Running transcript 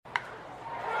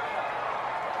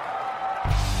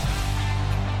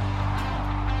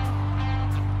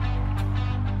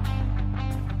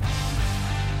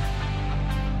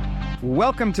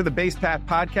Welcome to the Base Path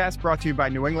Podcast, brought to you by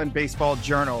New England Baseball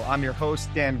Journal. I'm your host,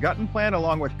 Dan Guttenplan,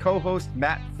 along with co-host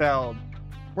Matt Feld.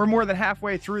 We're more than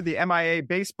halfway through the MIAA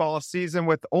baseball season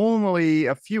with only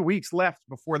a few weeks left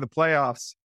before the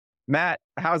playoffs. Matt,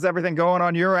 how's everything going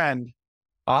on your end?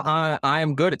 I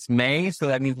am good. It's May, so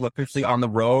that means we're officially on the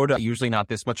road. Usually not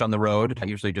this much on the road. I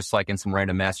usually just like in some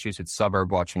random Massachusetts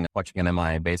suburb watching an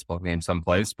MIAA baseball game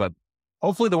someplace. But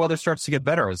hopefully the weather starts to get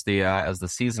better as the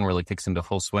season really kicks into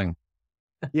full swing.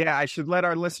 Yeah, I should let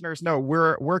our listeners know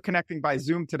we're connecting by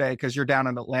Zoom today because you're down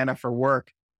in Atlanta for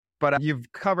work. But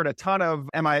you've covered a ton of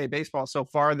MIAA baseball so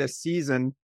far this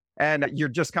season, and you're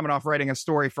just coming off writing a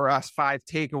story for us, 5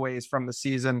 takeaways from the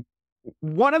season.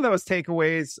 One of those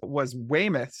takeaways was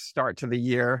Weymouth's start to the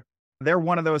year. They're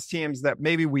one of those teams that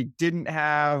maybe we didn't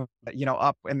have,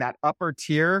 up in that upper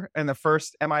tier in the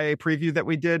first MIAA preview that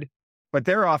we did, but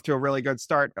they're off to a really good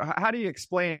start. How do you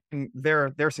explain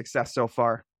their success so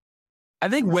far? I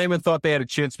think Weymouth thought they had a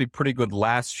chance to be pretty good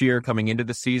last year coming into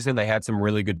the season. They had some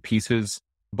really good pieces,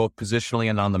 both positionally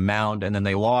and on the mound, and then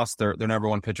they lost their number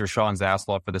one pitcher, Sean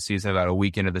Zaslow, for the season about a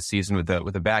week into the season with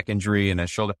a back injury and a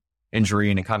shoulder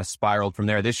injury, and it kind of spiraled from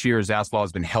there. This year, Zaslow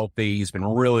has been healthy. He's been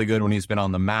really good when he's been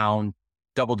on the mound,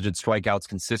 double-digit strikeouts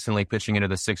consistently pitching into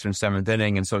the 6th and 7th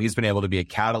inning, and so he's been able to be a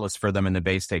catalyst for them in the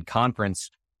Bay State Conference.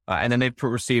 And then they've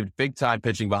received big-time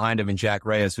pitching behind him in Jack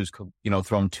Reyes, who's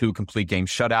thrown 2 complete game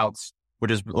shutouts, which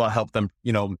has helped them,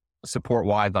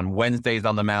 support-wise on Wednesdays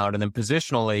on the mound. And then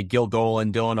positionally, Gil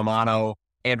Dolan, Dylan Amano,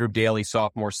 Andrew Daly,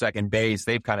 sophomore second base,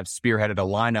 they've kind of spearheaded a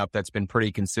lineup that's been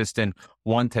pretty consistent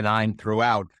 1-9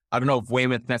 throughout. I don't know if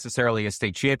Weymouth necessarily a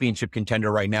state championship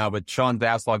contender right now, but Sean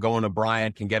Zaslow going to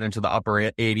Bryant can get into the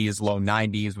upper 80s, low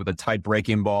 90s with a tight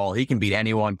breaking ball. He can beat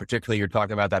anyone, particularly you're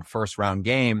talking about that first round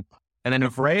game. And then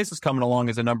if Reyes is coming along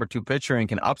as a number 2 pitcher and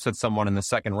can upset someone in the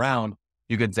second round,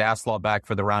 you get Zaslow back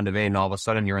for the round of 8, and all of a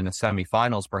sudden you're in the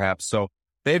semifinals perhaps. So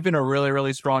they've been a really,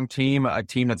 really strong team, a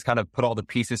team that's kind of put all the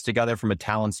pieces together from a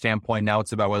talent standpoint. Now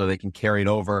it's about whether they can carry it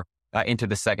over into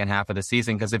the second half of the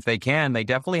season, because if they can, they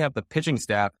definitely have the pitching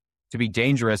staff to be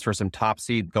dangerous for some top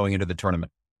seed going into the tournament.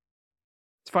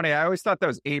 It's funny. I always thought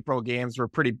those April games were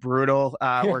pretty brutal,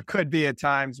 or could be at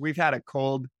times. We've had a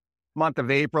cold month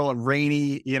of April and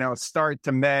rainy, start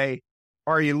to May.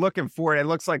 Are you looking forward? It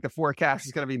looks like the forecast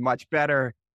is going to be much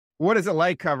better. What is it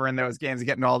like covering those games and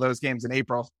getting all those games in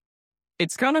April?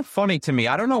 It's kind of funny to me.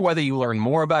 I don't know whether you learn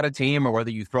more about a team or whether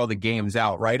you throw the games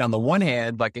out, right? On the one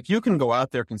hand, like if you can go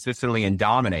out there consistently and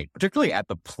dominate, particularly at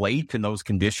the plate in those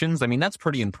conditions, I mean, that's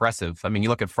pretty impressive. I mean, you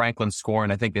look at Franklin's score,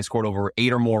 and I think they scored over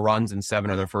 8 or more runs in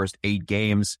 7 of their first 8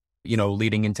 games,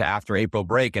 leading into after April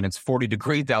break, and it's 40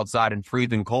 degrees outside and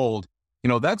freezing cold.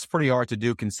 That's pretty hard to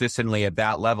do consistently at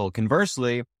that level.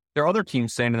 Conversely, there are other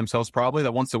teams saying to themselves probably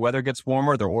that once the weather gets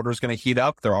warmer, their order is going to heat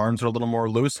up. Their arms are a little more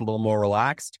loose, a little more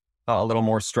relaxed, a little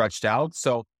more stretched out.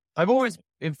 So I've always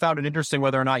found it interesting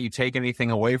whether or not you take anything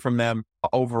away from them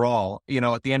overall.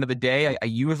 At the end of the day, I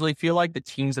usually feel like the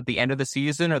teams at the end of the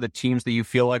season are the teams that you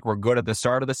feel like were good at the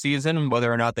start of the season,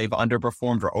 whether or not they've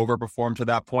underperformed or overperformed to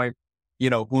that point.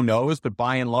 Who knows? But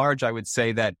by and large, I would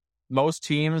say that most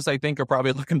teams, I think, are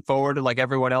probably looking forward to, like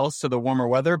everyone else, to the warmer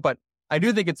weather. But I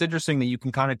do think it's interesting that you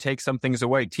can kind of take some things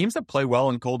away. Teams that play well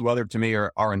in cold weather, to me,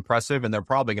 are impressive, and they're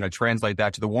probably going to translate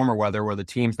that to the warmer weather, where the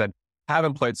teams that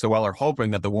haven't played so well are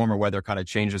hoping that the warmer weather kind of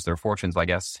changes their fortunes, I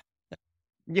guess.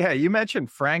 Yeah, you mentioned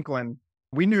Franklin.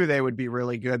 We knew they would be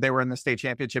really good. They were in the state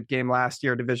championship game last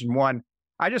year, Division I.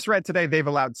 I just read today they've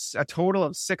allowed a total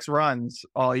of 6 runs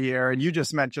all year, and you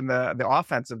just mentioned the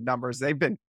offensive numbers. They've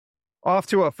been off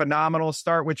to a phenomenal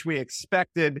start, which we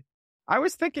expected. I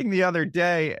was thinking the other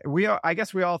day, I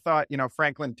guess we all thought,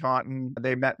 Franklin Taunton,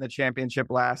 they met in the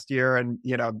championship last year and,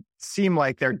 seemed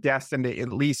like they're destined to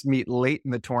at least meet late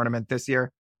in the tournament this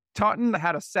year. Taunton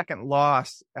had a second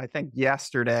loss, I think,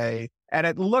 yesterday. And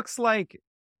it looks like,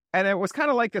 and it was kind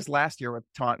of like this last year with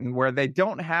Taunton, where they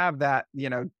don't have that,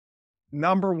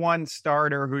 number 1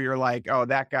 starter who you're like, oh,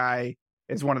 that guy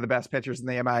is one of the best pitchers in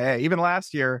the MIAA. Even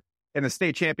last year, in the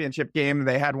state championship game,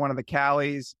 they had one of the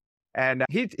Callies, and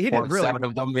he did really 7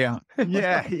 of them, yeah.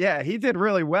 yeah, he did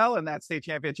really well in that state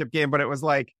championship game. But it was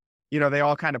like, they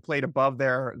all kind of played above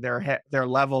their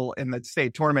level in the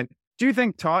state tournament. Do you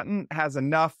think Taunton has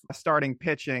enough starting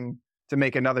pitching to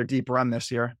make another deep run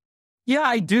this year? Yeah,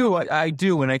 I do. And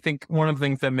I think one of the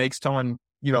things that makes Taunton,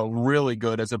 really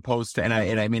good as opposed to, and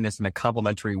I mean this in a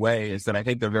complimentary way, is that I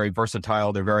think they're very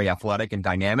versatile. They're very athletic and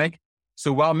dynamic.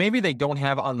 So while maybe they don't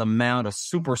have on the mound a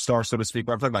superstar, so to speak,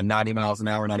 but I'm talking about 90 miles an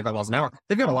hour, 95 miles an hour,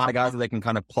 they've got a lot of guys that they can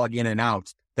kind of plug in and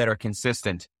out that are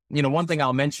consistent. one thing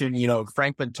I'll mention,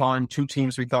 Franklin, Taunton, two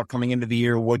teams we thought coming into the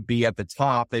year would be at the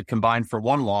top. They've combined for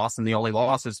one loss, and the only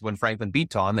loss is when Franklin beat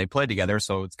Taunton. They played together,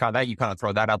 so it's kind of that you kind of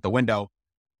throw that out the window.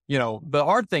 The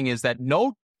hard thing is that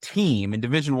no team in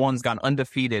Division I's gone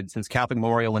undefeated since Catholic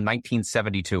Memorial in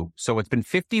 1972. So it's been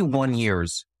 51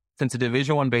 years since a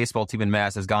Division I baseball team in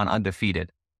Mass has gone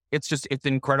undefeated. It's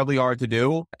incredibly hard to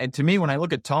do. And to me, when I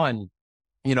look at Taunton,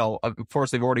 of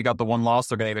course, they've already got the one loss.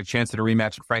 They're going to have a chance to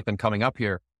rematch with Franklin coming up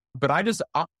here. But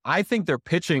I think their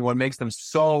pitching, what makes them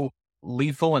so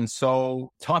lethal and so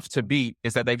tough to beat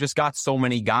is that they've just got so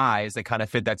many guys that kind of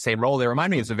fit that same role. They remind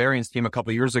me of Zavarian's team a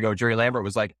couple of years ago. Jerry Lambert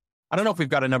was like, I don't know if we've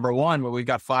got a number one, but we've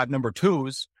got 5 number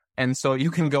twos. And so you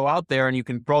can go out there and you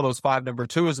can throw those 5 number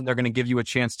twos and they're going to give you a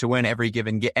chance to win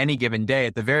any given day.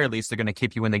 At the very least, they're going to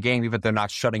keep you in the game, even if they're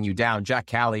not shutting you down. Jack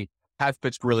Calley has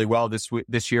pitched really well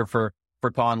this year for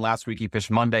Taunton. Last week, he pitched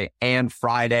Monday and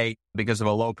Friday because of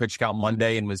a low pitch count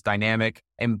Monday and was dynamic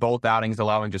in both outings,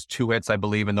 allowing just 2 hits, I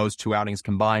believe, and those 2 outings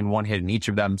combined, 1 hit in each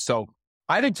of them. So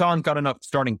I think Taunton's got enough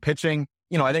starting pitching.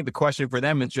 I think the question for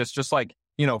them is just like,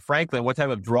 Franklin, what type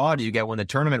of draw do you get when the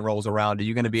tournament rolls around? Are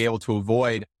you going to be able to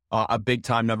avoid a big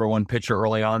time number one pitcher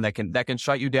early on that can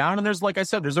shut you down? And there's, like I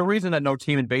said, there's a reason that no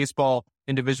team in baseball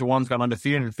in Division I's gone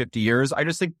undefeated in 50 years. I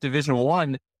just think Division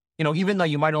I, even though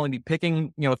you might only be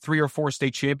picking, 3 or 4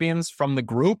 state champions from the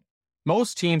group,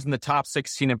 most teams in the top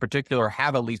 16 in particular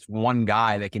have at least one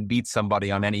guy that can beat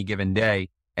somebody on any given day.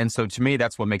 And so to me,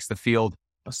 that's what makes the field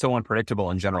so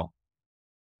unpredictable in general.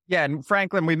 Yeah, and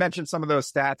Franklin, we mentioned some of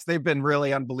those stats. They've been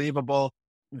really unbelievable.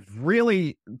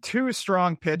 Really 2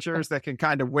 strong pitchers that can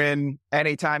kind of win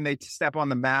anytime they step on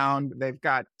the mound. They've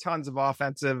got tons of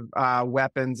offensive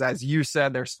weapons. As you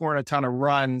said, they're scoring a ton of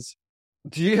runs.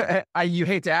 You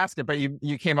hate to ask it, but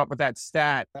you came up with that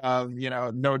stat of,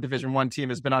 no Division I team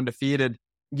has been undefeated.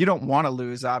 You don't want to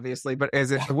lose, obviously, but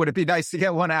would it be nice to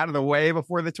get one out of the way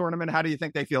before the tournament? How do you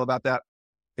think they feel about that?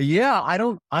 Yeah, I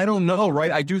don't know, right?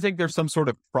 I do think there's some sort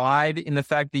of pride in the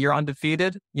fact that you're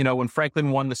undefeated. When Franklin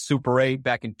won the Super 8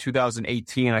 back in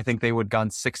 2018, I think they would have gone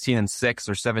 16-6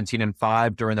 or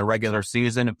 17-5 during the regular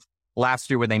season.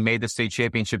 Last year when they made the state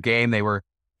championship game, they were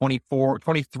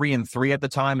 23-3 at the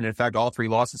time. And in fact, all 3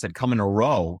 losses had come in a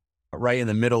row right in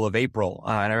the middle of April.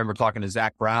 And I remember talking to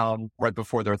Zach Brown right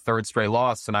before their 3rd straight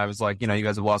loss. And I was like, you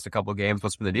guys have lost a couple of games.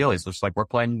 What's been the deal? He's just like, we're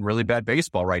playing really bad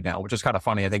baseball right now, which is kind of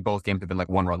funny. I think both games have been like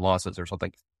 1-run losses or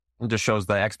something. It just shows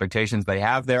the expectations they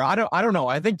have there. I don't know.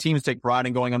 I think teams take pride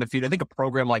in going undefeated. I think a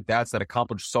program like that's that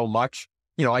accomplished so much.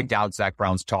 I doubt Zach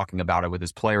Brown's talking about it with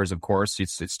his players, of course.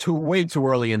 It's way too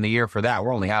early in the year for that.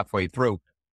 We're only halfway through.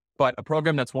 But a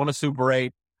program that's won a Super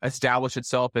 8, established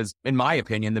itself as, in my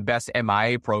opinion, the best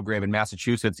MIAA program in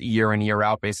Massachusetts year in, year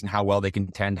out, based on how well they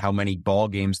contend, how many ball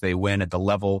games they win at the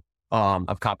level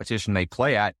of competition they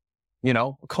play at.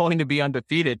 Going to be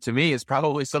undefeated to me is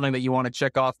probably something that you want to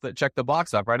check the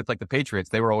box off, right? It's like the Patriots.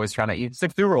 They were always trying to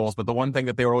stick through rules, but the one thing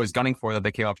that they were always gunning for that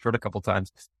they came up short a couple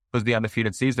times was the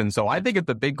undefeated season. So I think it's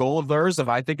the big goal of theirs.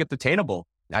 I think it's attainable.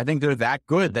 I think they're that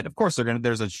good that, of course,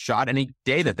 there's a shot any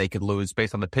day that they could lose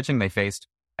based on the pitching they faced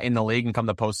in the league and come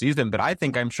the postseason. But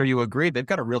I'm sure you agree, they've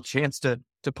got a real chance to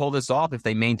pull this off if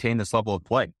they maintain this level of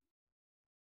play.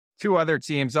 2 other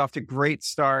teams off to great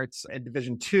starts in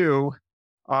Division II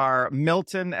are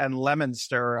Milton and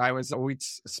Leominster. We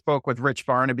spoke with Rich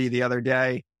Barnaby the other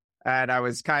day, and I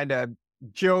was kind of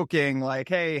joking like,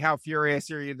 hey, how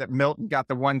furious are you that Milton got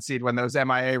the 1 seed when those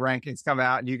MIAA rankings come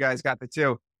out and you guys got the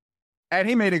 2? And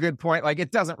he made a good point. Like,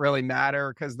 it doesn't really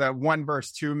matter because the 1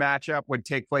 versus 2 matchup would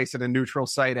take place at a neutral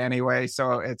site anyway.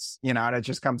 So it's, and it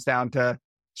just comes down to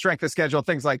strength of schedule,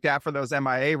 things like that for those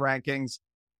MIAA rankings.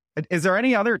 Is there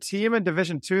any other team in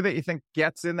Division II that you think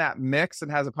gets in that mix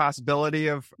and has a possibility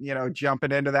of,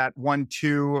 jumping into that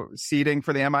 1-2 seeding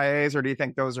for the MIAAs? Or do you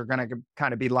think those are going to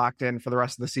kind of be locked in for the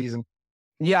rest of the season?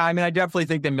 Yeah, I definitely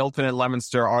think that Milton and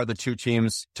Leominster are the 2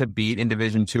 teams to beat in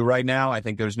Division II right now. I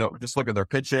think just look at their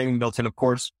pitching. Milton, of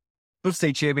course, the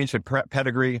state championship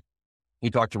pedigree.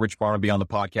 He talked to Rich Barnaby on the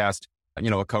podcast,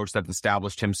 a coach that's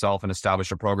established himself and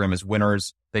established a program as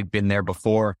winners. They've been there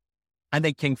before. I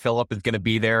think King Philip is going to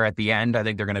be there at the end. I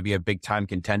think they're going to be a big time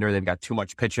contender. They've got too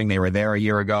much pitching. They were there a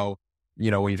year ago.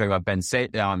 When you talk about Ben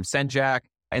Senjak,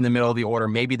 in the middle of the order,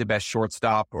 maybe the best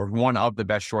shortstop or one of the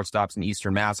best shortstops in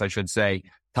Eastern Mass, I should say.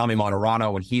 Tommy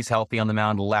Monterano, when he's healthy on the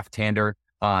mound, left-hander,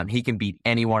 he can beat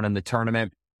anyone in the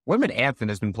tournament. Whitman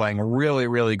Anthony has been playing really,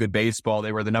 really good baseball.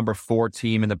 They were the number 4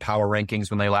 team in the power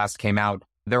rankings when they last came out.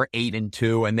 They're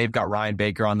 8-2, and they've got Ryan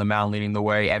Baker on the mound leading the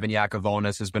way. Evan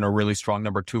Yakovonis has been a really strong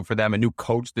number 2 for them. A new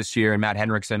coach this year, Matt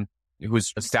Henriksen,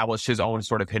 who's established his own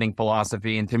sort of hitting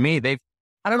philosophy. And to me, they've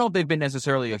I don't know if they've been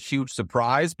necessarily a huge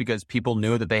surprise because people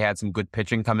knew that they had some good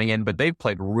pitching coming in, but they've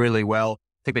played really well.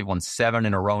 I think they've won 7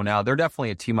 in a row now. They're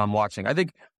definitely a team I'm watching. I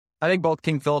think both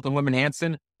King Philip and Wyman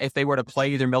Hansen, if they were to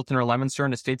play either Milton or Leominster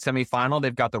in a state semifinal,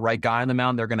 they've got the right guy on the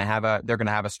mound. They're going to have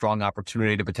a strong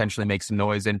opportunity to potentially make some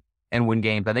noise and win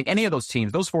games. I think any of those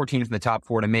teams, those 4 teams in the top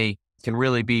 4 to me, can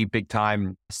really be big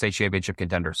time state championship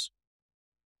contenders.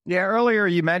 Yeah, earlier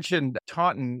you mentioned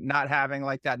Taunton not having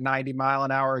like that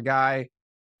 90-mile-an-hour guy.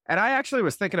 And I actually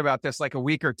was thinking about this like a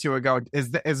week or two ago.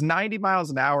 Is 90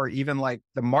 miles an hour even like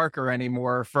the marker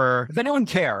anymore for... Does anyone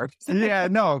care? Yeah,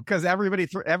 no, because everybody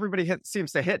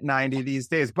seems to hit 90 these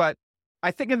days. But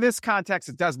I think in this context,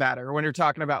 it does matter when you're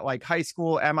talking about like high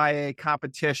school MIAA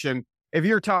competition. If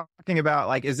you're talking about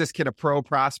like, is this kid a pro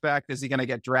prospect? Is he going to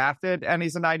get drafted? And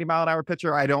he's a 90-mile-an-hour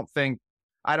pitcher. I don't think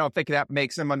that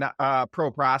makes him a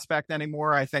pro prospect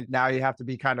anymore. I think now you have to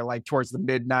be kind of like towards the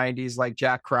mid 90s, like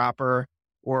Jack Cropper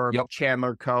or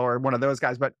Chandler Coe or one of those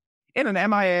guys. But in an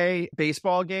MIAA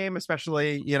baseball game,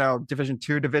 especially, Division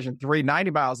II, Division III, 90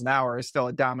 miles an hour is still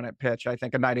a dominant pitch. I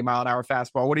think a 90-mile-an-hour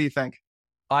fastball. What do you think?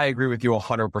 I agree with you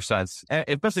 100%,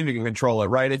 especially if you can control it,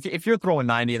 right? If you're throwing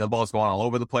 90 and the ball's going all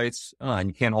over the place and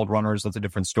you can't hold runners, that's a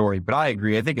different story. But I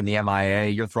agree. I think in the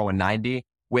MIAA, you're throwing 90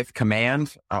 with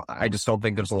command. I just don't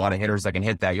think there's a lot of hitters that can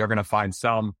hit that. You're going to find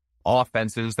some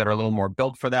offenses that are a little more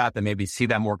built for that maybe see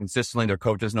that more consistently. Their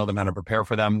coaches know them how to prepare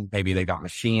for them. Maybe they got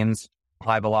machines,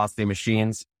 high velocity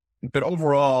machines. But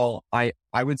overall, I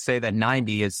would say that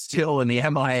 90 is still in the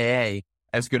MIAA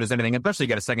as good as anything, especially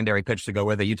get a secondary pitch to go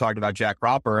with it. You talked about Jack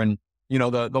Cropper, and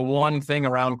the one thing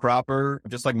around Cropper,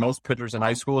 just like most pitchers in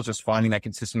high school, is just finding that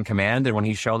consistent command. And when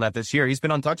he's shown that this year, he's been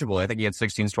untouchable. I think he had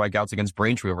 16 strikeouts against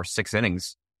Braintree over 6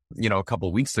 innings. A couple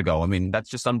of weeks ago. I mean, that's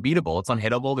just unbeatable. It's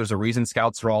unhittable. There's a reason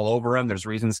scouts are all over him. There's a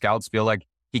reason scouts feel like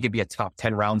he could be a top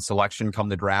 10 round selection come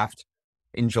the draft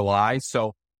in July.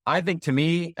 So I think to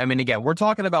me, again, we're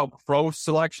talking about pro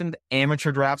selection,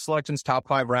 amateur draft selections, top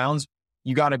 5 rounds.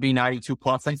 You got to be 92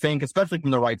 plus, I think, especially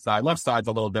from the right side. Left side's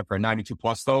a little different, 92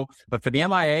 plus though. But for the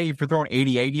MIAA, if you're throwing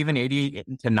 88, even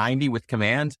 88 to 90 with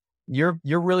command, you're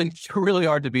really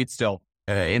hard to beat still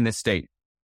in this state.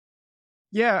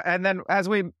 Yeah, and then as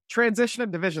we transition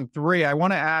to Division III, I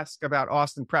want to ask about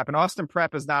Austin Prep. And Austin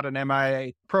Prep is not an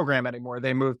MIAA program anymore.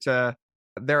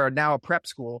 They're now a prep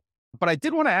school. But I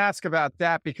did want to ask about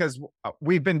that because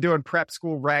we've been doing prep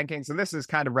school rankings, and this is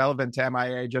kind of relevant to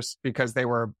MIAA just because they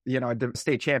were, a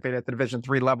state champion at the Division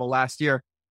III level last year.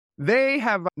 They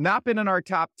have not been in our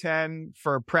top 10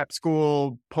 for prep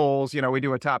school polls. We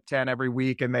do a top 10 every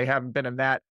week, and they haven't been in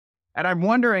that. And I'm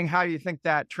wondering how you think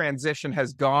that transition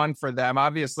has gone for them.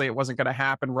 Obviously, it wasn't going to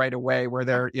happen right away where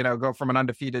they're, go from an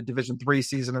undefeated Division III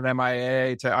season at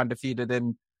MIAA to undefeated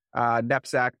in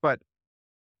NEPSAC. But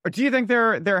do you think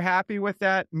they're happy with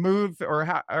that move, or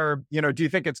do you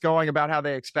think it's going about how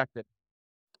they expected?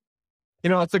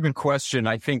 That's a good question.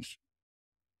 I think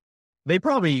they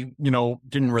probably,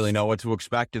 didn't really know what to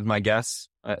expect is my guess,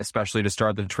 especially to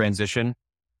start the transition.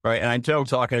 Right. And I know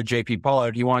talking to JP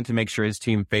Pollard, he wanted to make sure his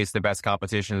team faced the best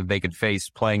competition that they could face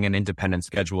playing an independent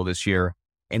schedule this year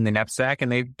in the NEPSAC.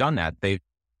 And they've done that. They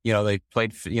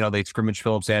played, they scrimmaged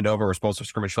Phillips Andover, or supposed to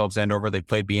scrimmage Phillips Andover. They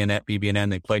played BBN,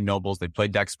 they played Nobles, they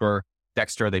played Dexter,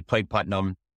 they played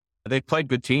Putnam. They played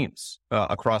good teams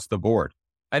across the board.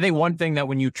 I think one thing that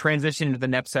when you transition into the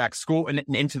NEPSAC school and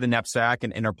into the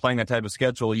NEPSAC and are playing that type of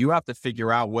schedule, you have to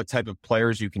figure out what type of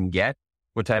players you can get,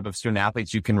 what type of student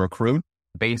athletes you can recruit.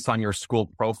 Based on your school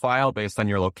profile, based on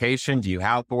your location. Do you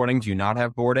have boarding? Do you not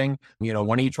have boarding? When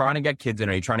are you trying to get kids in?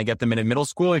 Are you trying to get them in middle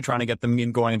school? Are you trying to get them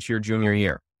in going into your junior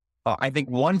year? I think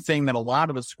one thing that a lot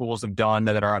of the schools have done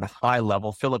that are at a high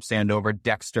level, Phillips Andover,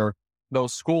 Dexter,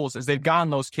 those schools, is they've gotten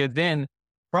those kids in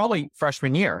probably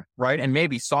freshman year, right? And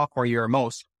maybe sophomore year at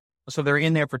most. So they're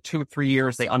in there for 2-3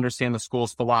 years. They understand the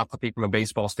school's philosophy from a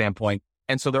baseball standpoint.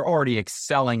 And so they're already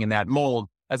excelling in that mold,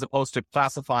 as opposed to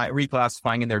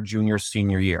reclassifying in their junior,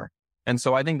 senior year. And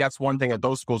so I think that's one thing that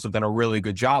those schools have done a really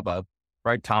good job of,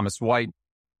 right? Thomas White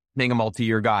being a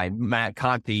multi-year guy, Matt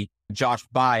Conti, Josh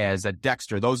Baez at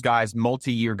Dexter, those guys,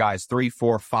 multi-year guys, 3,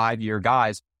 4, 5-year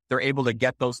guys, they're able to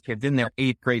get those kids in there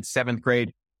 8th grade, 7th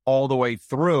grade, all the way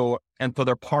through. And so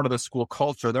they're part of the school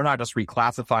culture. They're not just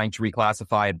reclassifying to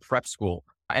reclassify in prep school.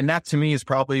 And that to me is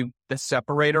probably the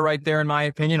separator right there, in my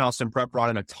opinion. Austin Prep brought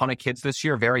in a ton of kids this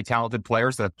year, very talented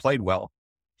players that have played well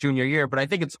junior year. But I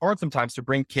think it's hard sometimes to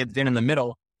bring kids in the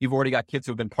middle. You've already got kids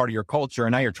who have been part of your culture,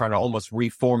 and now you're trying to almost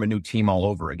reform a new team all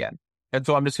over again. And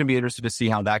so I'm just going to be interested to see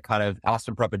how that kind of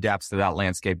Austin Prep adapts to that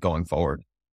landscape going forward.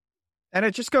 And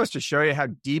it just goes to show you how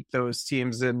deep those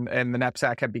teams in the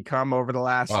NEPSAC have become over the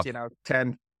last,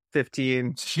 10,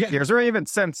 15 Yeah. years, or even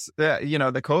since, the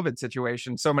COVID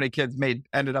situation. So many kids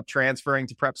ended up transferring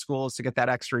to prep schools to get that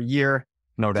extra year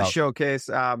No to doubt. showcase.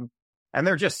 And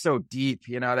they're just so deep.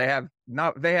 They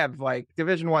have like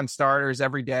Division I starters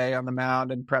every day on the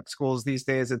mound in prep schools these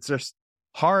days. It's just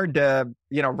hard to,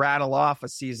 rattle off a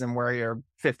season where you're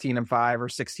 15-5 or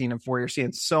 16-4. You're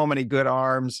seeing so many good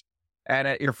arms. And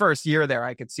at your first year there,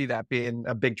 I could see that being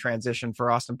a big transition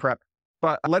for Austin Prep.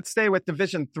 But let's stay with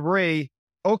Division III.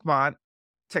 Oakmont,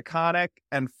 Taconic,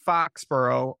 and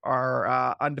Foxborough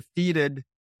are undefeated.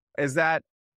 Is that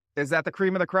the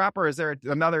cream of the crop, or is there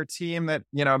another team that,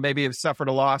 maybe have suffered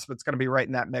a loss, but it's going to be right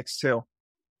in that mix too?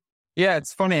 Yeah,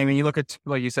 it's funny. I mean, you look at,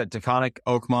 like you said, Taconic,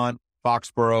 Oakmont,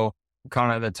 Foxborough,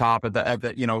 kind of at the top of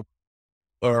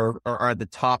or at the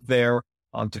top there.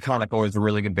 Taconic always a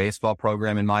really good baseball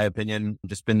program, in my opinion.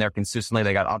 Just been there consistently.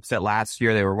 They got upset last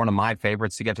year. They were one of my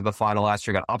favorites to get to the final last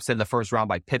year. Got upset in the first round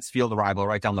by Pittsfield, a rival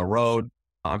right down the road.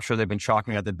 I'm sure they've been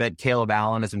chalking out the bet. Caleb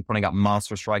Allen has been putting up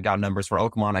monster strikeout numbers for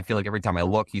Oakmont. I feel like every time I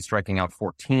look, he's striking out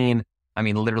 14. I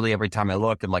mean, literally every time I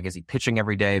look, and like, is he pitching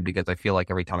every day? Because I feel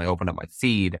like every time I open up my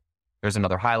feed, there's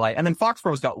another highlight. And then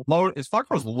Foxborough's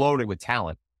loaded with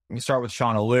talent. You start with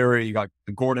Sean O'Leary, you got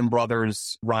the Gordon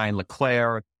brothers, Ryan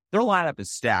LeClaire. Their lineup is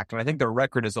stacked, and I think their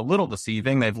record is a little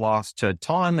deceiving. They've lost to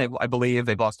Taunton, I believe.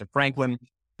 They've lost to Franklin.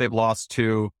 They've lost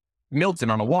to Milton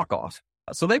on a walk-off.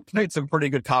 So they played some pretty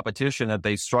good competition that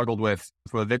they struggled with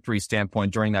from a victory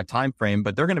standpoint during that time frame,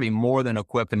 but they're going to be more than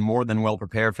equipped and more than well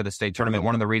prepared for the state tournament.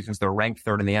 One of the reasons they're ranked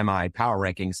third in the MIAA power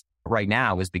rankings right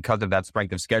now is because of that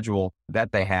strength of schedule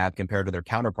that they have compared to their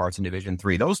counterparts in Division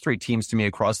III. Those three teams to me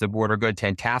across the board are good.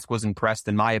 Tantasc was impressed,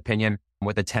 in my opinion,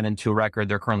 with a 10-2 record.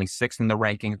 They're currently sixth in the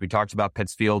rankings. We talked about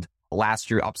Pittsfield last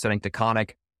year upsetting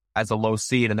Taconic as a low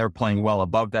seed, and they're playing well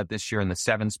above that this year in the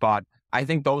 7 spot. I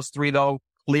think those three, though,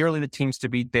 clearly the teams to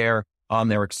beat there.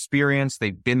 Their experience,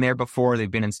 they've been there before. They've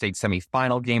been in state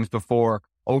semifinal games before.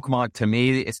 Oakmont, to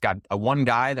me, it's got a one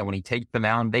guy that when he takes the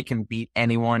mound, they can beat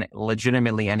anyone,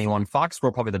 legitimately anyone.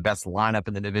 Foxborough probably the best lineup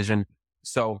in the division.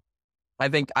 So I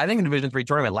think in Division III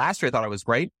tournament last year, I thought it was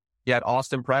great. You had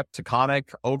Austin Prep,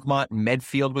 Taconic, Oakmont,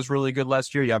 Medfield was really good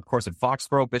last year. You have, of course, at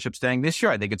Foxborough, Bishop Stang. This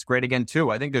year, I think it's great again,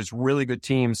 too. I think there's really good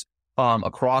teams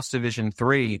across Division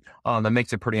III that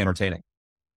makes it pretty entertaining.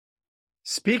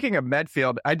 Speaking of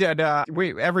Medfield, I did,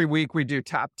 every week we do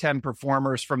top 10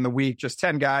 performers from the week, just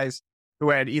 10 guys who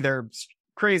had either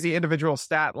crazy individual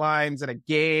stat lines in a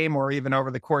game or even over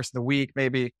the course of the week.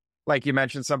 Maybe, like you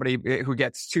mentioned, somebody who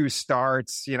gets 2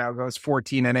 starts, goes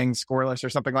 14 innings scoreless or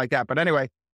something like that. But anyway,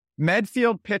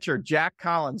 Medfield pitcher Jack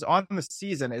Collins on the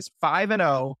season is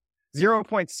 5-0,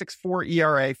 0.64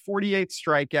 ERA, 48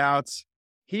 strikeouts.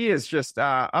 He is just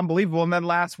unbelievable. And then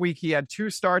last week, he had 2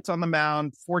 starts on the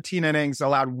mound, 14 innings,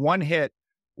 allowed 1 hit,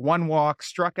 1 walk,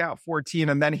 struck out 14,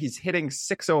 and then he's hitting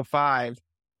 .605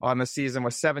 on the season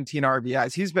with 17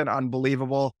 RBIs. He's been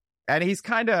unbelievable. And he's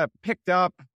kind of picked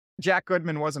up. Jack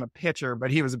Goodman wasn't a pitcher,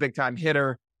 but he was a big-time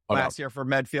hitter last year for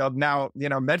Medfield. Now,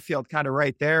 Medfield kind of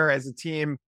right there as a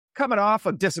team coming off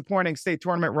a disappointing state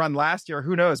tournament run last year.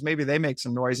 Who knows? Maybe they make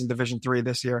some noise in Division III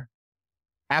this year.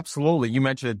 Absolutely. You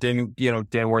mentioned that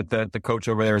Dan Worth, the coach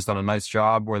over there, has done a nice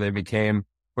job where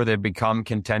they've become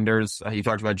contenders. You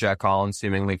talked about Jack Collins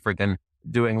seemingly freaking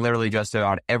doing literally just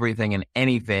about everything and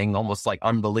anything, almost like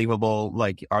unbelievable.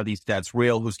 Like, are these stats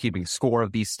real? Who's keeping score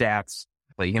of these stats?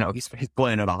 But, he's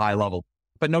playing at a high level.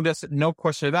 But no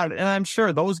question about it. And I'm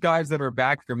sure those guys that are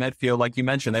back for Medfield, like you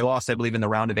mentioned, they lost, I believe, in the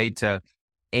round of 8 to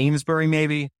Amesbury,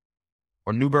 maybe.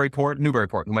 Or Newburyport, who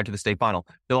went to the state final.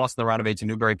 They lost in the round of 8 to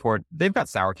Newburyport. They've got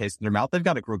sour taste in their mouth. They've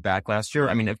got a group back last year.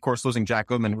 I mean, of course, losing Jack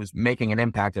Goodman, who's making an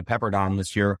impact at Pepperdine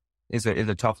this year, is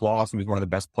a tough loss. He was one of the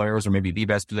best players, or maybe the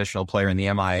best positional player in the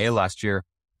MIAA last year.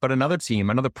 But another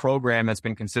team, another program that's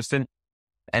been consistent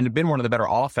and been one of the better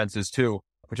offenses, too,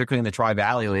 particularly in the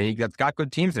Tri-Valley League, that's got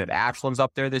good teams in it. Ashland's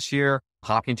up there this year.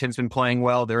 Hopkinton's been playing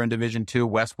well. They're in Division II.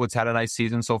 Westwood's had a nice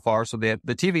season so far. So the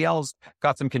TVL's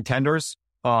got some contenders.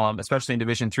 Especially in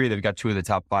Division III, they've got 2 of the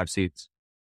top 5 seats.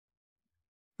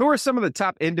 Who are some of the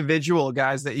top individual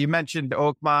guys that you mentioned?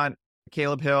 Oakmont,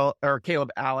 Caleb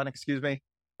Allen,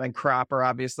 and Cropper,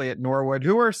 obviously, at Norwood.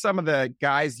 Who are some of the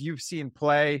guys you've seen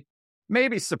play,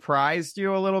 maybe surprised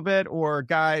you a little bit, or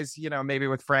guys, maybe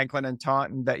with Franklin and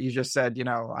Taunton that you just said,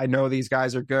 I know these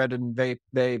guys are good and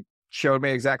they showed me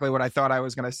exactly what I thought I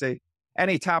was going to see.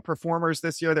 Any top performers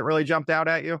this year that really jumped out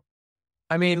at you?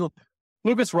 I mean,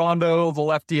 Lucas Rondo, the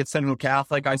lefty at Central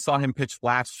Catholic, I saw him pitch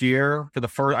last year for the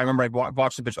first. I remember I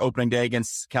watched him pitch opening day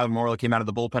against Calvin Memorial. Came out of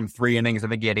the bullpen 3 innings. I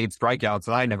think he had 8 strikeouts.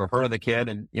 And I never heard of the kid.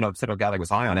 And, Central Catholic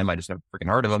was high on him. I just never freaking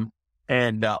heard of him.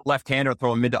 and left-hander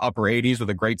throwing mid to upper 80s with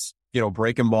a great,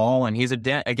 breaking ball. And he's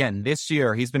again, this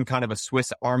year, he's been kind of a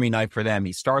Swiss Army knife for them.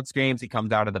 He starts games, he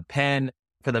comes out of the pen.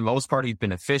 For the most part, he's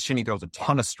been efficient. He throws a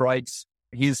ton of strikes.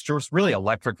 He's just really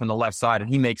electric from the left side, and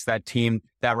he makes that team,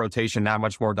 that rotation, that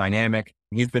much more dynamic.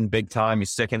 He's been big time.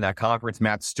 He's sick in that conference.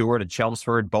 Matt Stewart at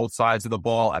Chelmsford, both sides of the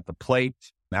ball at the plate,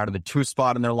 out of the 2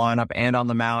 spot in their lineup and on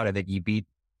the mound. I think he beat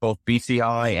both BC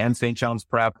High and St. John's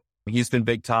Prep. He's been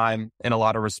big time in a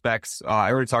lot of respects.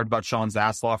 I already talked about Sean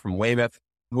Zasloff from Weymouth,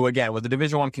 who again was a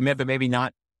Division I commit, but maybe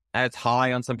not as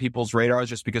high on some people's radars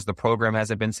just because the program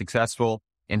hasn't been successful.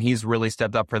 And he's really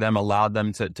stepped up for them, allowed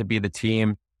them to be the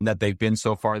team that they've been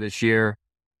so far this year.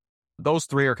 Those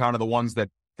 3 are kind of the ones that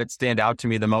stand out to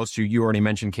me the most. You already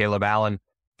mentioned Caleb Allen,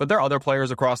 but there are other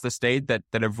players across the state that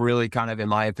have really kind of, in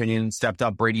my opinion, stepped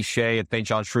up. Brady Shea at St.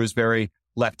 John Shrewsbury,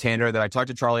 left-hander that I talked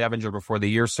to Charlie Evinger before the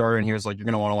year started, and he was like, you're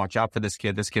going to want to watch out for this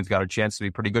kid. This kid's got a chance to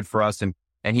be pretty good for us. And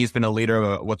he's been a leader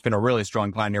of what's been a really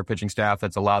strong Pioneer pitching staff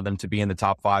that's allowed them to be in the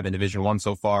top 5 in Division I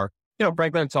so far.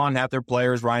 Franklin and Taunton have their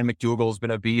players. Ryan McDougall's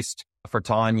been a beast for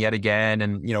Taunton yet again.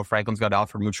 And, Franklin's got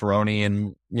Alfred Mucciaroni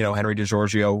and, Henry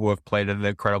DeGiorgio, who have played at an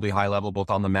incredibly high level, both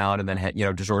on the mound and then,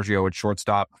 DeGiorgio at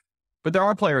shortstop. But there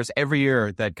are players every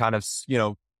year that kind of,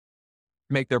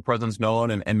 make their presence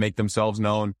known and make themselves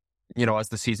known, as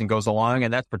the season goes along.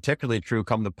 And that's particularly true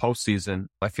come the postseason.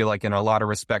 I feel like in a lot of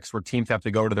respects where teams have to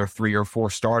go to their 3 or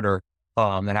 4 starter,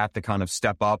 that have to kind of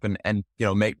step up and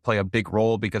play a big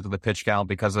role because of the pitch count,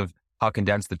 because of how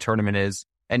condensed the tournament is.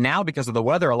 And now because of the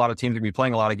weather, a lot of teams are going to be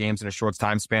playing a lot of games in a short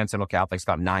time span. Central Catholic's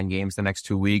got 9 games the next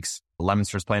 2 weeks.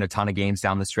 Leominster's playing a ton of games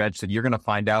down the stretch. So you're going to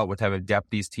find out what type of depth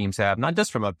these teams have, not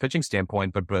just from a pitching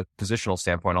standpoint, but a positional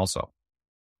standpoint also.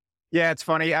 Yeah, it's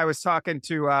funny. I was talking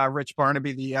to Rich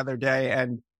Barnaby the other day,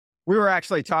 and we were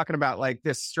actually talking about like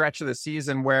this stretch of the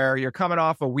season where you're coming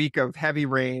off a week of heavy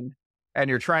rain and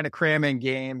you're trying to cram in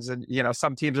games. And,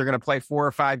 some teams are going to play 4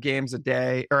 or 5 games a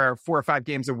day or 4 or 5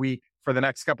 games a week for the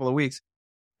next couple of weeks.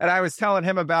 And I was telling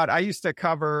him I used to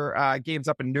cover games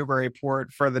up in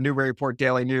Newburyport for the Newburyport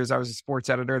Daily News. I was a sports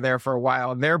editor there for a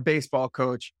while, and their baseball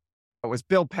coach was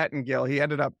Bill Pettingill. He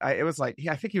ended up, I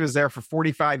think he was there for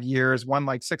 45 years, won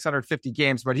like 650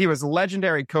 games, but he was a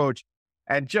legendary coach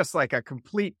and just like a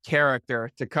complete character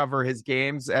to cover his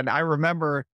games. And I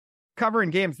remember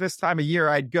covering games this time of year,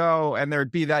 I'd go and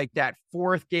there'd be like that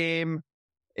 4th game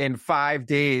in 5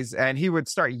 days, and he would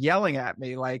start yelling at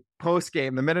me like post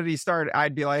game. The minute he started,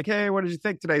 I'd be like, hey, what did you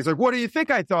think today? He's like, what do you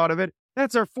think I thought of it?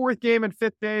 That's our 4th game in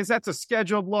 5 days. That's a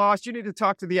scheduled loss. You need to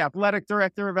talk to the athletic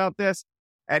director about this.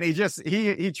 And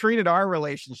he treated our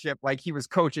relationship like he was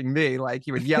coaching me. Like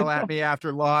he would yell at me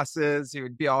after losses. He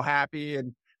would be all happy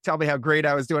and tell me how great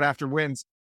I was doing after wins.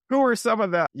 Who are some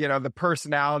of the, the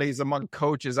personalities among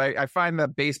coaches? I find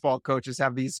that baseball coaches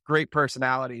have these great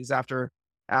personalities after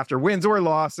wins or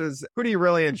losses. Who do you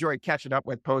really enjoy catching up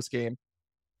with post game?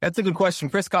 That's a good question.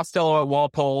 Chris Costello at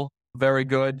Walpole, very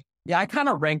good. Yeah, I kind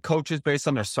of rank coaches based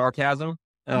on their sarcasm.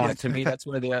 To me, that's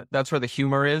where the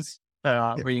humor is.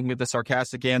 Where you can get the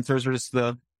sarcastic answers or just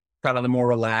the kind of the more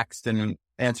relaxed and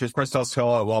answers. Chris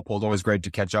Costello at Walpole is always great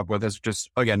to catch up with. It's just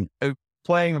again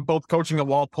coaching at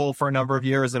Walpole for a number of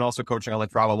years and also coaching at like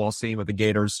Bravo Walsey with the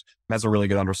Gators. Has a really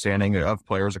good understanding of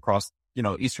players across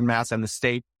Eastern Mass and the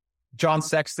state. John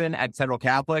Sexton at Central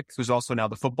Catholic, who's also now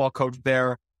the football coach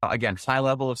there. Again, high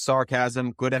level of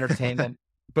sarcasm, good entertainment,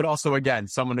 but also, again,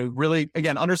 someone who really,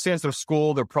 again, understands their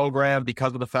school, their program,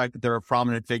 because of the fact that they're a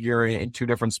prominent figure in 2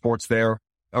 different sports there.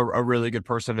 A really good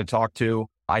person to talk to.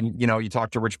 You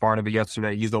talked to Rich Barnaby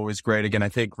yesterday. He's always great. Again, I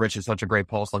think Rich is such a great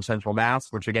pulse on Central Mass,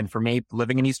 which, again, for me,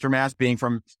 living in Eastern Mass, being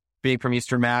from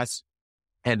Eastern Mass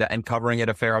and covering it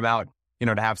a fair amount,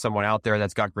 to have someone out there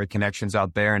that's got great connections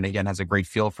out there and, again, has a great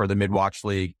feel for the Mid-Watch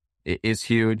League is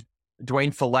huge.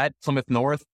 Dwayne Follett, Plymouth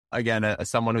North, again,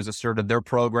 someone who's asserted their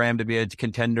program to be a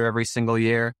contender every single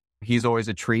year. He's always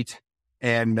a treat.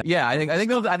 And yeah, I think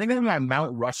they're my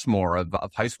Mount Rushmore of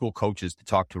high school coaches to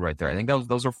talk to right there. I think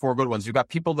those are 4 good ones. You've got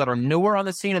people that are newer on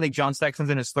the scene. I think John Sexton's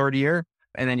in his 3rd year.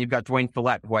 And then you've got Dwayne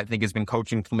Follett, who I think has been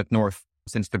coaching Plymouth North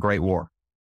since the Great War.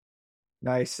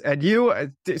 Nice. And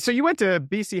so you went to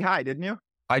BC High, didn't you?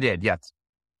 I did, yes.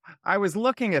 I was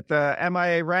looking at the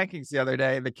MIAA rankings the other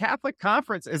day. The Catholic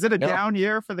Conference, is it a down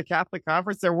year for the Catholic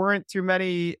Conference? There weren't too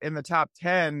many in the top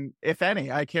 10, if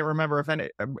any. I can't remember if any.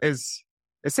 Is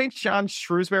St. John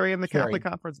Shrewsbury in the Catholic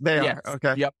Conference? They are.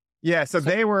 Okay. Yep. Yeah, so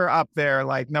they were up there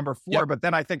like number 4, yep. But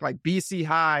then I think like BC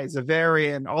High,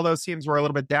 Xaverian, all those teams were a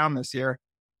little bit down this year.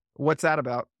 What's that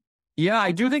about? Yeah,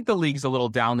 I do think the league's a little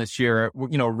down this year,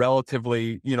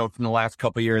 relatively, from the last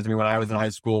couple of years. I mean, when I was in high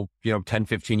school, 10,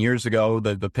 15 years ago,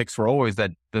 the picks were always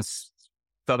that this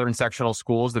Southern sectional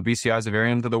schools, the BCIs, the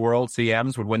variant of the world,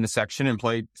 CMs would win the section and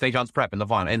play St. John's Prep in the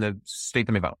final, in the state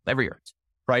semifinal every year.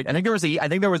 Right. I think there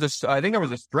was a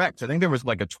stretch. I think there was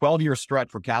like a 12-year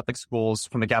stretch for Catholic schools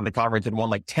from the Catholic Conference and won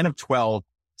like 10 of 12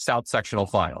 South sectional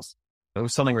finals. It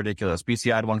was something ridiculous.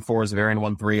 BCI had won 4, Zavarian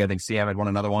won 3. I think CM had won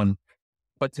another one.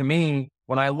 But to me,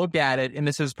 when I look at it, and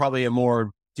this is probably a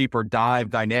more deeper dive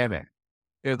dynamic,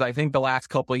 is I think the last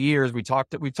couple of years we've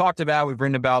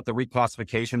written about the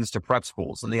reclassifications to prep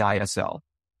schools in the ISL.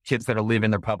 Kids that are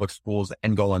leaving their public schools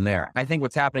and going there. I think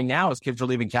what's happening now is kids are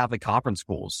leaving Catholic Conference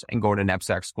schools and going to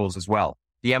NEPSAC schools as well.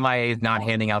 The MIAA is not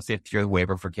handing out 50-year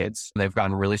waiver for kids. They've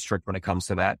gotten really strict when it comes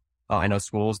to that. I know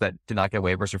schools that did not get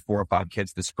waivers for 4 or 5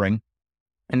 kids this spring.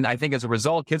 And I think as a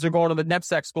result, kids are going to the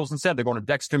NEPSAC schools instead. They're going to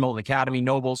Dexter, Milton Academy,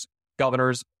 Nobles,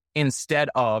 Governors, instead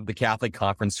of the Catholic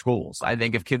Conference schools. I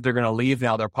think if kids are going to leave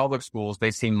now their public schools,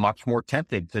 they seem much more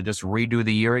tempted to just redo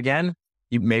the year again.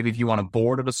 Maybe if you want to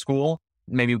board at a school,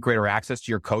 maybe greater access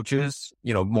to your coaches,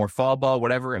 more fall ball,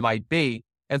 whatever it might be.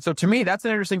 And so to me, that's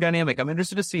an interesting dynamic. I'm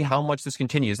interested to see how much this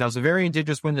continues. Now, Zavarian did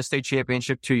just win the state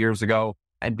championship 2 years ago,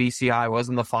 and BCI was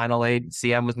in the Final 8.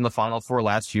 CM was in the Final 4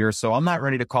 last year. So I'm not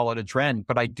ready to call it a trend,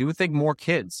 but I do think more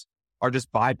kids are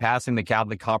just bypassing the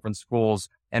Catholic Conference schools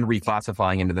and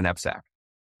reclassifying into the NEPSAC.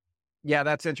 Yeah,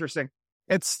 that's interesting.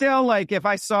 It's still like if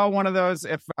I saw one of those,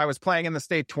 if I was playing in the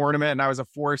state tournament and I was a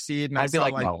 4 seed and I'd be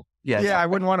like, no. Yeah, I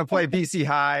wouldn't want to play BC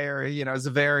High or,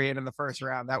 Zavarian in the first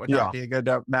round. That would not be a good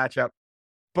matchup.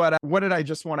 But what did I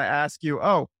just want to ask you?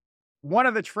 Oh, one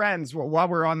of the trends, while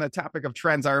we're on the topic of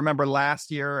trends, I remember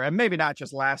last year, and maybe not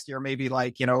just last year, maybe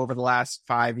over the last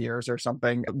 5 years or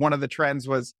something, one of the trends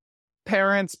was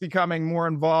parents becoming more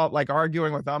involved, like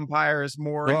arguing with umpires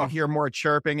more. You hear more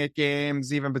chirping at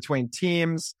games, even between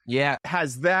teams. Yeah.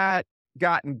 Has that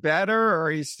gotten better, or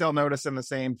are you still noticing the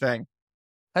same thing?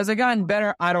 Has it gotten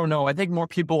better? I don't know. I think more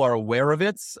people are aware of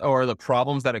it or the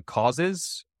problems that it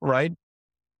causes, right?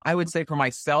 I would say for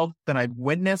myself that I've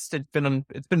witnessed, it's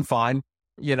been fine.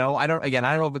 I don't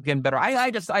know if it's getting better.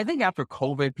 I think after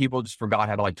COVID, people just forgot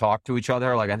how to talk to each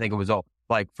other. I think it was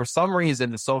for some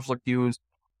reason, the social cues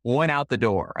went out the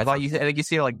door. I think you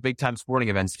see it big time sporting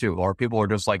events too, or people are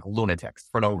just lunatics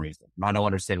for no reason. I don't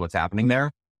understand what's happening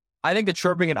there. I think the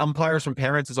chirping at umpires from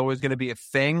parents is always going to be a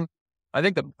thing. I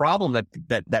think the problem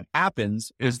that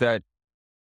happens is that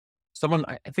someone,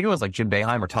 I think it was Jim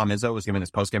Boeheim or Tom Izzo was giving this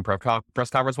post-game press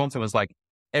conference once, and was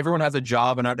everyone has a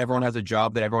job, and not everyone has a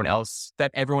job that everyone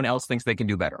else thinks they can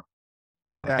do better.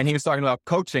 Yeah. And he was talking about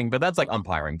coaching, but that's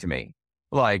umpiring to me.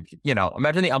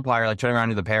 Imagine the umpire turning around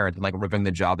to the parent and ripping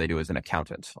the job they do as an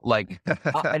accountant.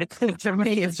 To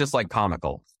me, it's just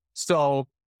comical. So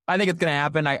I think it's going to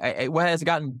happen. Has it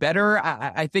gotten better?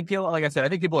 I think, like I said, I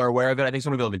think people are aware of it. I think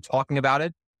some people have been talking about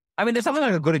it. I mean, there's something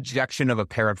like a good ejection of a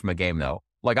parent from a game, though.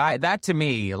 That to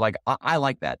me, I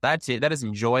like that. That's it. That is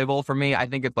enjoyable for me. I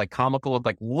think it's comical.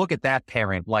 It's look at that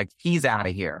parent. He's out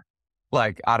of here.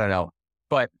 I don't know.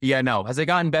 But yeah, no. Has it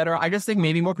gotten better? I just think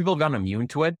maybe more people have gotten immune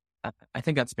to it. I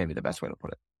think that's maybe the best way to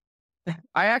put it.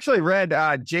 I actually read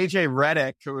JJ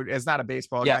Redick, who is not a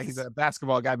baseball guy. He's a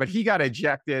basketball guy, but he got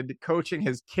ejected coaching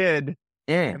his kid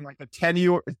in a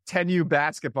 10U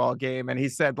basketball game. And he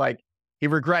said he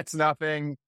regrets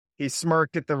nothing. He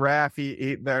smirked at the ref.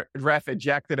 The ref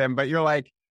ejected him. But you're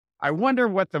I wonder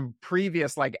what the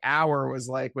previous hour was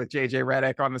with JJ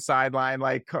Redick on the sideline,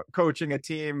 coaching a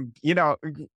team. JJ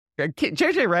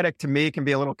Redick to me can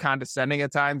be a little condescending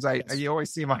at times. You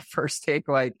always see him on First Take.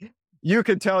 You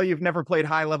could tell you've never played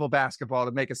high level basketball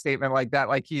to make a statement like that.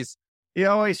 He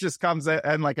always just comes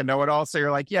in like a know-it-all. So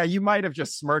you're yeah, you might have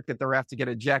just smirked at the ref to get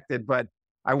ejected, but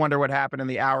I wonder what happened in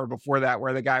the hour before that,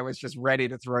 where the guy was just ready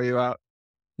to throw you out.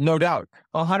 No doubt.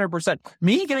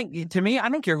 100%. To me, I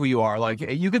don't care who you are.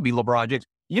 You could be LeBron James.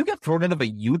 You get thrown into a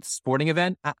youth sporting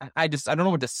event. I don't know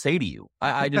what to say to you.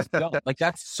 I just don't.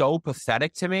 That's so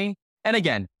pathetic to me. And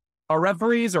again, are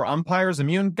referees or umpires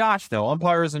immune? Gosh, no.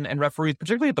 Umpires and referees,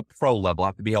 particularly at the pro level,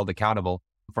 have to be held accountable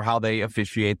for how they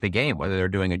officiate the game, whether they're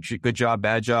doing a good job,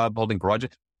 bad job, holding grudges.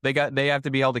 They have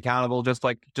to be held accountable just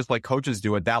like coaches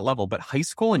do at that level. But high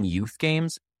school and youth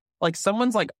games,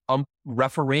 someone's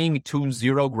refereeing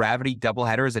 2-0 gravity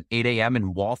doubleheaders at 8 a.m.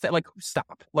 in Waltham.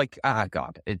 Stop.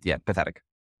 God. Pathetic.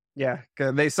 Yeah.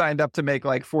 They signed up to make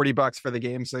 $40 for the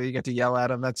game. So you get to yell at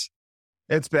them.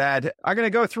 It's bad. I'm going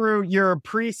to go through your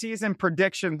preseason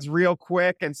predictions real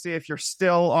quick and see if you're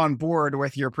still on board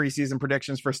with your preseason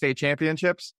predictions for state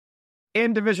championships.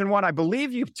 In Division I, I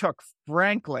believe you took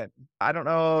Franklin. I don't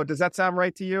know. Does that sound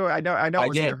right to you? I know. I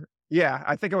did. Yeah.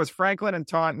 I think it was Franklin and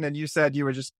Taunton. And you said you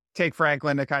would just take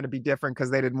Franklin to kind of be different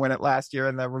because they didn't win it last year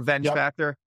and the revenge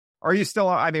factor. Are you still,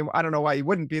 I mean, I don't know why you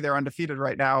wouldn't be there undefeated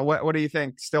right now. What do you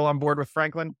think? Still on board with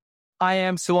Franklin? I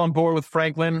am still on board with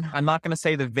Franklin. I'm not going to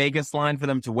say the Vegas line for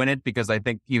them to win it because I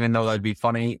think even though that'd be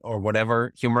funny or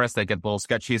whatever, humorous, they get a little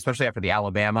sketchy, especially after the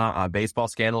Alabama baseball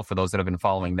scandal for those that have been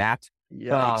following that.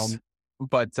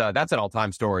 But that's an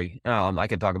all-time story. I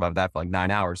could talk about that for like 9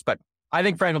 hours. But I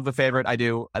think Franklin's the favorite. I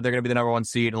do. They're going to be the number one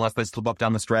seed unless they slip up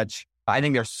down the stretch. I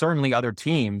think there's certainly other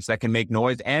teams that can make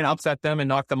noise and upset them and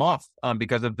knock them off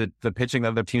because of the pitching that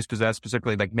other teams possess,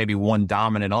 specifically like maybe one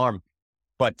dominant arm.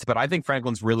 But I think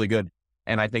Franklin's really good.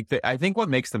 And I think what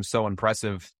makes them so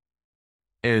impressive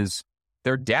is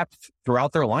their depth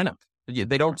throughout their lineup.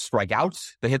 They don't strike out.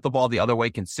 They hit the ball the other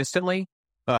way consistently.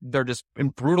 They're just in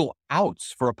brutal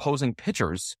outs for opposing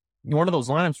pitchers. One of those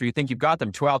lineups where you think you've got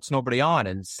them 2 outs, nobody on,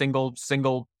 and single,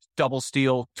 double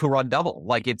steal, 2-run double.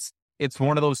 Like it's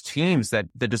one of those teams that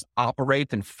just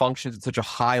operates and functions at such a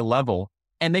high level.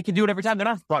 And they can do it every time. They're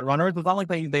not front runners. It's not like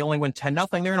they only win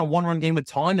 10-0. They're in a 1-run game with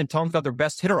Ton, and Ton's got their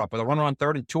best hitter up with a runner on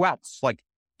third and 2 outs. Like,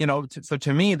 so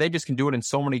to me, they just can do it in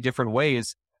so many different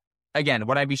ways. Again,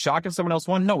 would I be shocked if someone else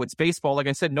won? No, it's baseball. Like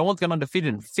I said, no one's gone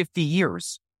undefeated in 50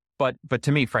 years. But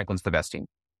to me, Franklin's the best team.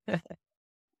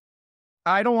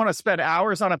 I don't want to spend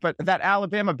hours on it, but that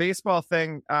Alabama baseball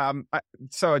thing,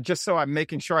 so I'm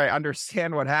making sure I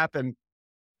understand what happened.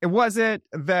 Was it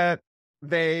that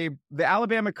the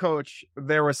Alabama coach,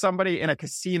 there was somebody in a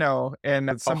casino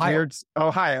in some weird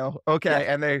Ohio. Okay.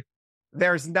 Yeah. And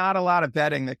there's not a lot of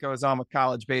betting that goes on with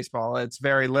college baseball. It's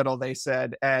very little, they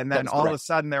said. And then all of a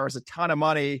sudden there was a ton of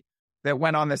money that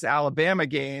went on this Alabama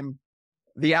game.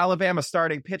 The Alabama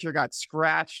starting pitcher got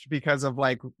scratched because of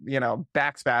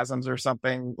back spasms or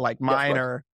something like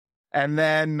minor. And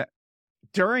then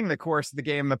during the course of the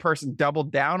game, the person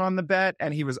doubled down on the bet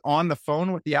and he was on the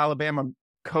phone with the Alabama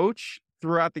coach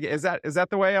throughout the game. Is that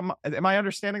the way am I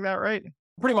understanding that right?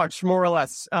 Pretty much, more or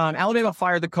less. Alabama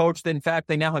fired the coach. In fact,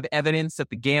 they now have evidence that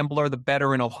the gambler, the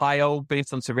bettor in Ohio,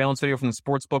 based on surveillance video from the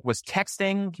sports book, was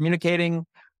communicating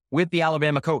with the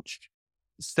Alabama coach.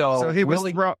 So he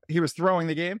was throwing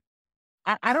the game.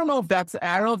 I don't know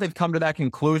if they've come to that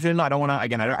conclusion. I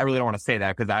really don't want to say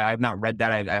that because I have not read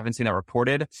that. I haven't seen that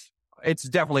reported. It's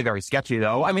definitely very sketchy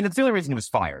though. I mean, it's the only reason he was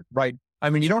fired, right? I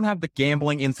mean, you don't have the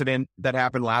gambling incident that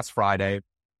happened last Friday.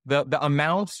 The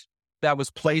amount that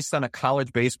was placed on a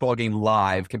college baseball game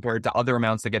live compared to other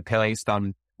amounts that get placed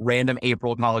on random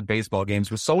April college baseball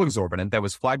games was so exorbitant that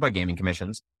was flagged by gaming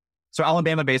commissions. So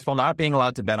Alabama baseball not being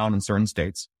allowed to bet on in certain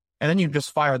states. And then you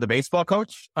just fire the baseball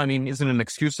coach? I mean, isn't it an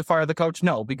excuse to fire the coach?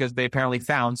 No, because they apparently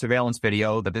found surveillance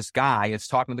video that this guy is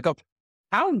talking to the coach.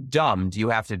 How dumb do you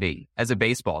have to be as a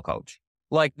baseball coach?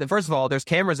 Like, first of all, there's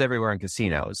cameras everywhere in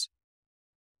casinos.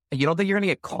 You don't think you're going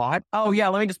to get caught? Oh, yeah,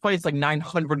 let me just play it's like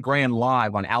 $900,000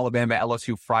 live on Alabama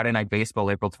LSU Friday Night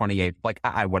Baseball, April 28th. Like,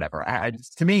 whatever.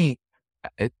 To me,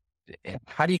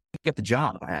 how do you get the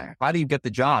job? How do you get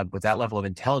the job with that level of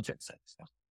intelligence?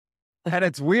 And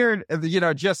it's weird,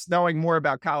 just knowing more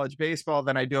about college baseball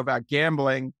than I do about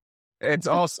gambling. It's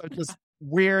also just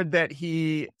weird that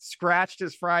he scratched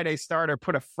his Friday starter,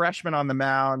 put a freshman on the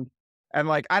mound. And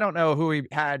I don't know who he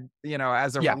had,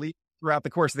 as a relief throughout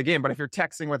the course of the game. But if you're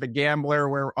texting with a gambler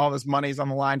where all this money's on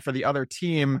the line for the other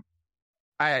team,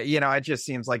 it just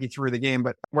seems like he threw the game.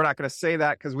 But we're not going to say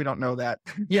that because we don't know that.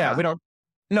 Yeah, we don't.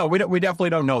 No, we definitely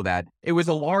don't know that. It was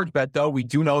a large bet, though. We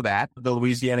do know that. The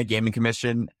Louisiana Gaming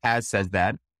Commission has said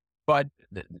that. But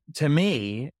to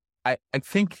me, I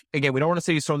think, again, we don't want to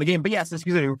say he's thrown the game. But yes,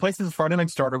 he replaces the Friday night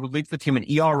starter, who leads the team in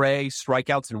ERA,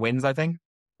 strikeouts, and wins, I think.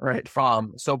 Right.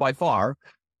 So by far,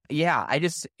 yeah,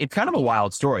 it's kind of a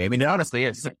wild story. I mean, honestly,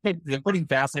 it's a pretty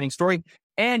fascinating story.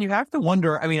 And you have to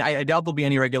wonder, I mean, I doubt there'll be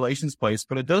any regulations placed,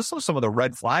 but it does show some of the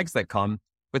red flags that come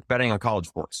with betting on college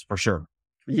sports, for sure.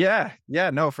 Yeah,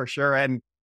 no, for sure. And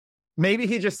maybe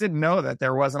he just didn't know that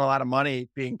there wasn't a lot of money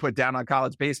being put down on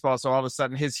college baseball. So all of a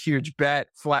sudden his huge bet,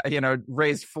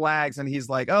 raised flags. And he's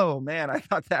like, oh man, I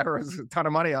thought there was a ton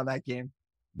of money on that game.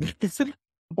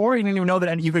 Or he didn't even know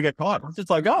that you could get caught. It's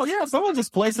just like, oh yeah, someone's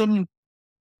just placing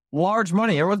large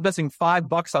money. Everyone's betting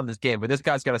 $5 on this game, but this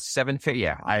guy's got a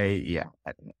 7-figure. Yeah,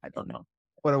 I don't know.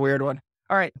 What a weird one.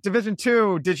 All right. Division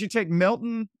 2. Did you take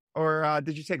Milton? Or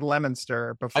did you take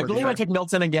Leominster before? I believe I take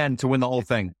Milton again to win the whole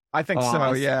thing. I think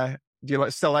so, yeah. Do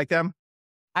you still like them?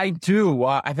 I do.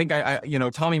 I think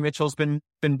Tommy Mitchell's been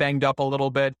banged up a little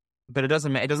bit, but it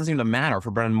doesn't seem to matter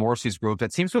for Brennan Morrissey's group.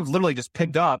 That seems to have literally just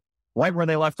picked up right where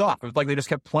they left off. It was like they just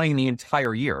kept playing the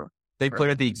entire year. They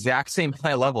played at the exact same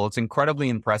high level. It's incredibly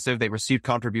impressive. They received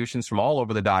contributions from all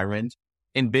over the diamond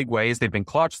in big ways. They've been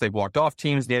clutch. They've walked off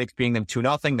teams. Natick beating them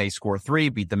 2-0. They score 3,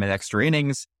 beat them in extra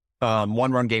innings.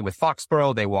 one-run game with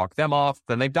Foxborough. They walked them off.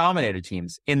 Then they've dominated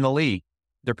teams in the league.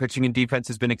 Their pitching and defense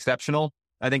has been exceptional.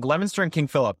 I think Leominster and King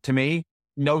Philip, to me,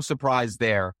 no surprise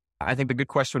there. I think the good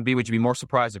question would be, would you be more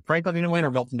surprised if Franklin didn't win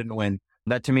or Milton didn't win?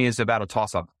 That, to me, is about a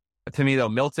toss-up. To me, though,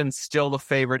 Milton's still the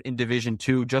favorite in Division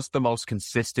II, just the most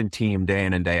consistent team day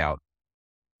in and day out.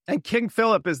 And King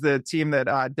Philip is the team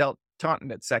that dealt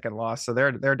Taunton at second loss, so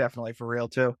they're definitely for real,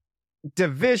 too.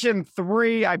 Division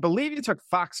III, I believe you took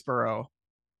Foxborough.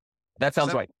 That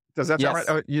sounds right. Does that sound right?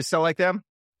 Oh, you still like them?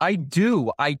 I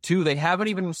do. They haven't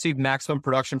even received maximum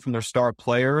production from their star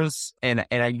players, and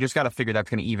I just got to figure that's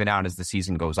going to even out as the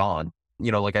season goes on.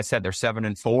 Like I said, they're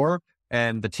 7-4,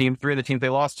 and three of the teams they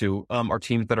lost to are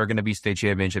teams that are going to be state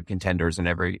championship contenders in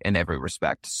every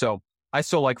respect. So I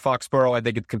still like Foxborough. I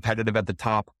think it's competitive at the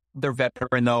top. They're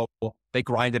veteran, though. They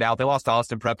grinded out. They lost to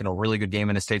Austin Prep in a really good game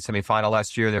in a state semifinal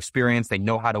last year. They're experienced. They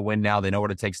know how to win now. They know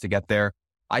what it takes to get there.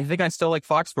 I think I still like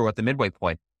Foxborough at the midway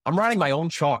point. I'm riding my own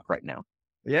chalk right now.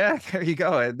 Yeah, there you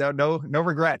go. No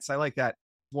regrets. I like that.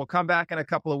 We'll come back in a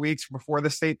couple of weeks before the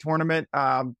state tournament,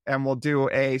 and we'll do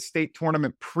a state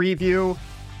tournament preview.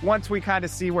 Once we kind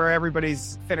of see where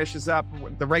everybody's finishes up,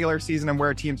 the regular season and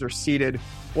where teams are seated,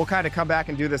 we'll kind of come back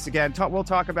and do this again. We'll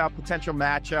talk about potential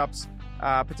matchups,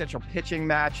 potential pitching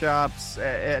matchups,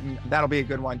 and that'll be a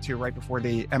good one too, right before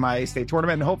the MIAA state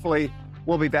tournament. And hopefully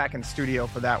we'll be back in studio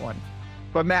for that one.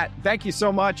 But Matt, thank you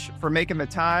so much for making the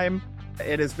time.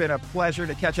 It has been a pleasure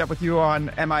to catch up with you on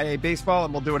MIAA baseball,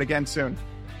 and we'll do it again soon.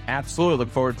 Absolutely. Look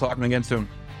forward to talking again soon.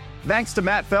 Thanks to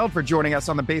Matt Feld for joining us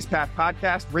on the Base Path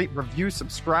Podcast. Rate, review,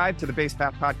 subscribe to the Base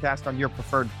Path Podcast on your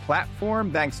preferred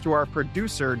platform. Thanks to our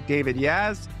producer, David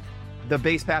Yaz. The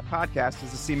Base Path Podcast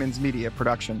is a Siemens Media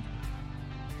production.